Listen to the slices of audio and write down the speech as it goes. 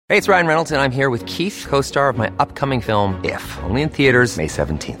Hey, it's Ryan Reynolds, and I'm here with Keith, co-star of my upcoming film, If, only in theaters May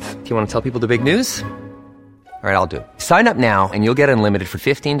 17th. Do you want to tell people the big news? All right, I'll do it. Sign up now and you'll get unlimited for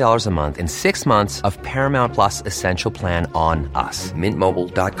 $15 a month and 6 months of Paramount Plus Essential Plan on us.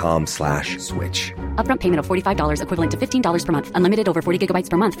 MintMobile.com/switch. Upfront payment of $45 equivalent to $15 per month. Unlimited over 40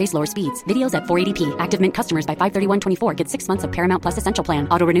 gigabytes per month. Face lower speeds. Videos at 480p. Active Mint customers by 531.24 get 6 months of Paramount Plus Essential Plan.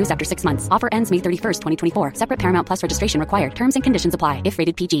 Auto renews after 6 months. Offer ends May 31st, 2024. Separate Paramount Plus registration required. Terms and conditions apply if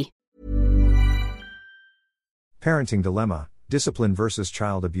rated PG. Parenting Dilemma, Discipline versus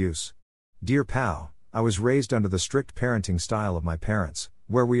Child Abuse. Dear PAO, I was raised under the strict parenting style of my parents,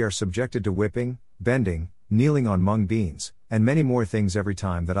 where we are subjected to whipping, bending, kneeling on mung beans, and many more things every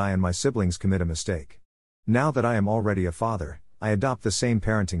time that I and my siblings commit a mistake. Now that I am already a father, I adopt the same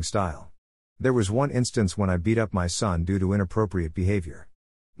parenting style. There was one instance when I beat up my son due to inappropriate behavior.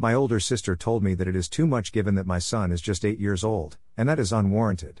 My older sister told me that it is too much given that my son is just 8 years old, and that is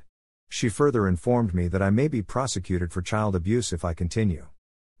unwarranted. She further informed me that I may be prosecuted for child abuse if I continue.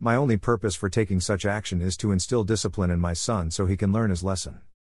 My only purpose for taking such action is to instill discipline in my son so he can learn his lesson.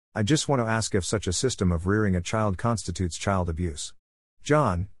 I just want to ask if such a system of rearing a child constitutes child abuse.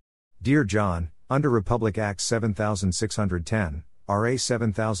 John. Dear John, under Republic Act 7610, RA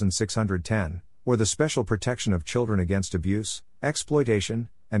 7610, or the Special Protection of Children Against Abuse, Exploitation,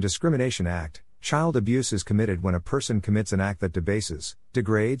 and Discrimination Act, child abuse is committed when a person commits an act that debases,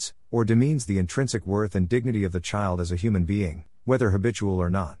 degrades, or demeans the intrinsic worth and dignity of the child as a human being, whether habitual or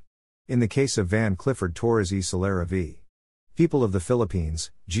not. In the case of Van Clifford Torres y Solera v. People of the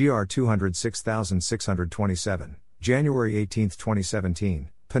Philippines, GR 206627, January 18, 2017,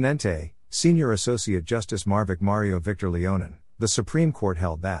 Ponente, Senior Associate Justice Marvic Mario Victor Leonin, the Supreme Court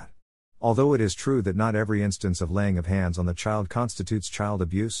held that, although it is true that not every instance of laying of hands on the child constitutes child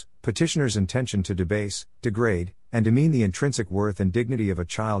abuse, petitioner's intention to debase, degrade, and demean the intrinsic worth and dignity of a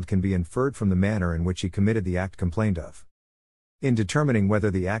child can be inferred from the manner in which he committed the act complained of. In determining whether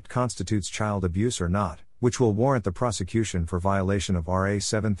the act constitutes child abuse or not, which will warrant the prosecution for violation of RA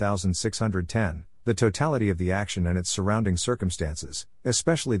 7610, the totality of the action and its surrounding circumstances,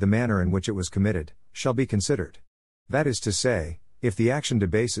 especially the manner in which it was committed, shall be considered. That is to say, if the action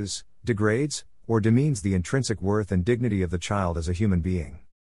debases, degrades, or demeans the intrinsic worth and dignity of the child as a human being.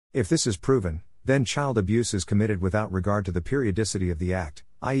 If this is proven, then child abuse is committed without regard to the periodicity of the act,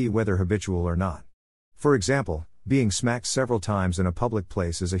 i.e. whether habitual or not. For example, being smacked several times in a public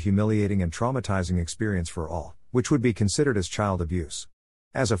place is a humiliating and traumatizing experience for all, which would be considered as child abuse.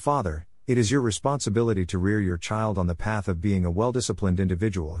 As a father, it is your responsibility to rear your child on the path of being a well-disciplined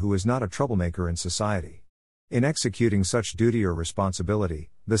individual who is not a troublemaker in society. In executing such duty or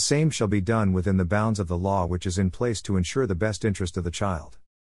responsibility, the same shall be done within the bounds of the law which is in place to ensure the best interest of the child.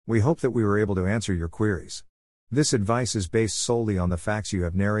 We hope that we were able to answer your queries. This advice is based solely on the facts you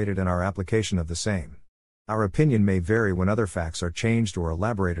have narrated and our application of the same. Our opinion may vary when other facts are changed or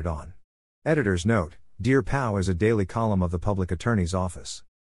elaborated on. Editor's note: Dear PAO is a daily column of the Public Attorney's Office.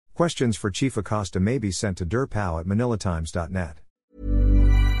 Questions for Chief Acosta may be sent to dirpao@manilatimes.net.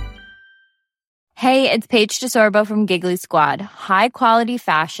 Hey, it's Paige DeSorbo from Giggly Squad. High quality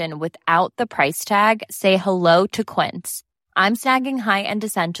fashion without the price tag. Say hello to Quince. I'm snagging high-end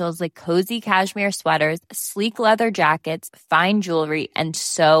essentials like cozy cashmere sweaters, sleek leather jackets, fine jewelry, and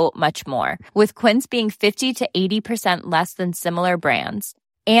so much more. With Quince being 50 to 80% less than similar brands.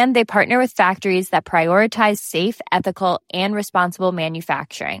 And they partner with factories that prioritize safe, ethical, and responsible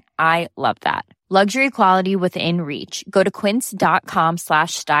manufacturing. I love that. Luxury quality within reach. Go to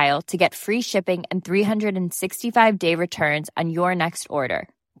quince.com/style to get free shipping and 365-day returns on your next order.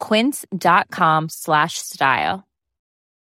 Quince.com/style.